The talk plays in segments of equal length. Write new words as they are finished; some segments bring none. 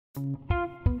URI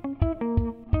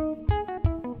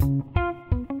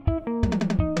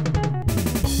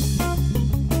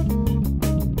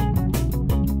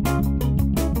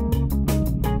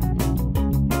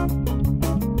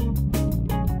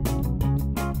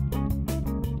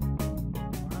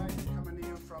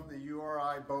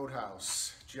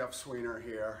Boathouse. Jeff Sweenor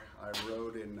here. I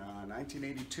rode in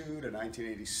 1982 to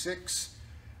 1986,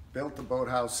 built the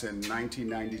boathouse in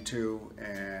 1992,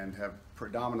 and have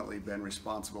predominantly been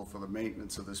responsible for the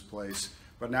maintenance of this place.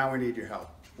 But now we need your help.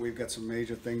 We've got some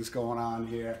major things going on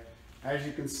here. As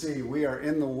you can see, we are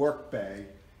in the work bay,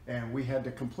 and we had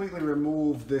to completely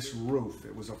remove this roof.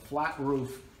 It was a flat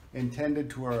roof intended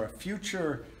to a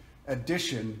future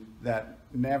addition that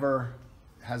never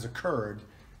has occurred.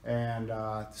 And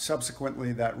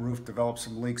subsequently that roof developed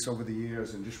some leaks over the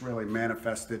years and just really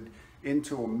manifested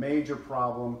into a major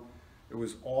problem. It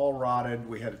was all rotted.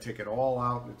 We had to take it all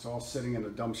out, and it's all sitting in a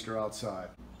dumpster outside.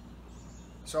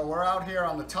 So we're out here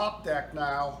on the top deck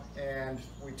now, and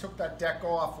we took that deck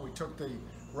off. We took the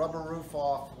rubber roof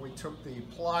off. We took the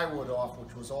plywood off,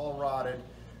 which was all rotted.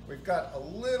 We've got a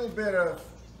little bit of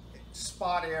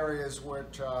spot areas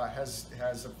which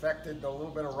has affected a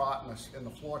little bit of rot in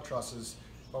the floor trusses.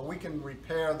 But we can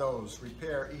repair those,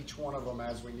 repair each one of them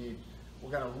as we need.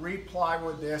 We're going to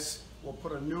re-plywood this. We'll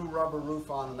put a new rubber roof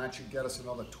on, and that should get us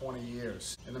another 20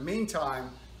 years. In the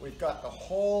meantime, we've got the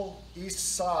whole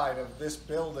east side of this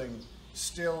building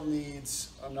still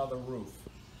needs another roof.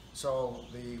 So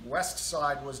the west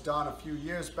side was done a few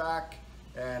years back,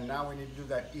 and now we need to do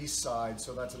that east side,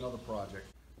 so that's another project.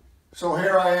 So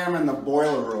here I am in the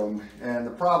boiler room, and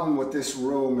the problem with this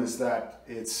room is that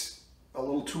it's a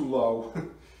little too low.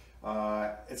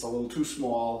 It's a little too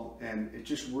small, and it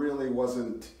just really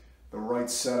wasn't the right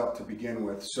setup to begin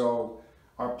with. So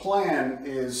our plan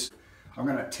is I'm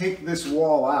going to take this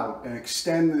wall out and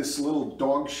extend this little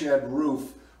dog shed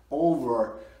roof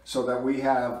over so that we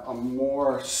have a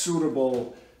more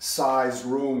suitable sized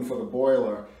room for the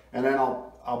boiler. And then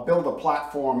I'll build a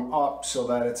platform up so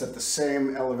that it's at the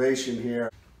same elevation here.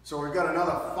 So we've got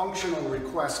another functional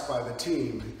request by the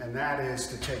team, and that is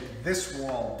to take this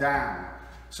wall down.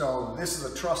 So this is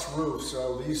a truss roof,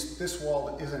 so this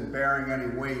wall isn't bearing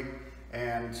any weight,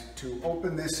 and to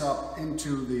open this up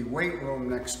into the weight room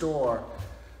next door,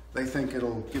 they think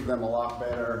it'll give them a lot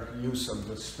better use of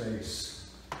the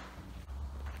space.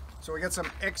 So we got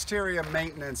some exterior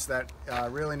maintenance that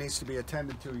really needs to be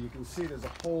attended to. You can see there's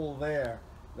a hole there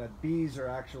that bees are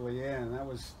actually in. That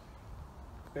was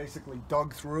basically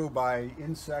dug through by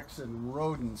insects and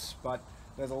rodents, but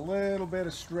there's a little bit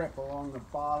of strip along the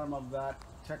bottom of that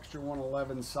Texture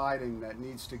 111 siding that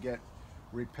needs to get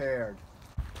repaired.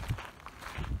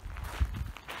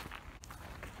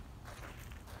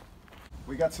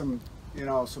 We got some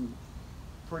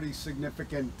pretty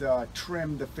significant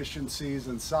trim deficiencies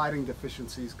and siding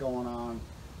deficiencies going on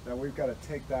that we've got to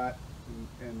take that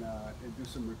and do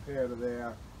some repair to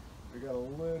there. We got a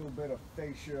little bit of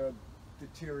fascia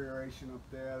deterioration up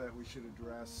there that we should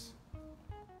address.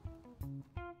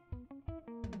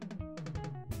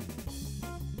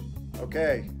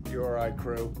 Okay, URI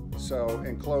crew. So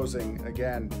in closing,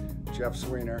 again, Jeff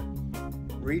Sweenor,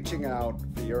 reaching out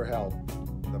for your help.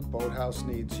 The boathouse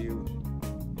needs you,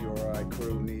 URI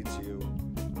crew needs you,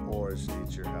 Oars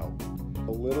needs your help.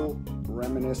 A little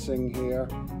reminiscing here.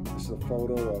 This is a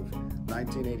photo of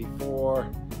 1984,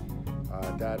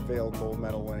 Dad Vail gold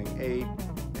medal winning 8.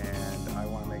 And I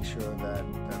want to make sure that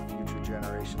future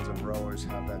generations of rowers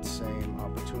have that same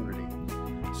opportunity.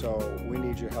 So we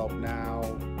need your help now.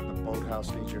 The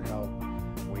boathouse needs your help.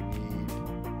 We need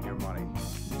your money.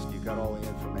 So you got all the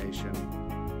information.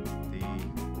 The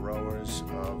rowers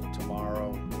of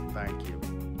tomorrow, thank you.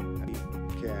 We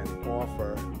can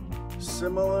offer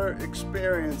similar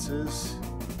experiences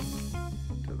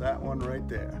to that one right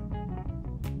there.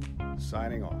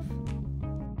 Signing off.